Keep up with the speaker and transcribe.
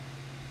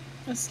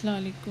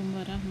Assalamualaikum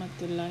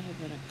warahmatullahi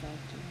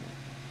wabarakatuh.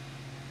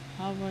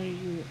 How are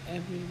you,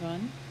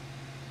 everyone?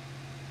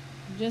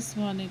 Just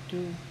wanted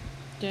to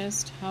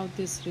test how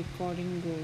this recording goes.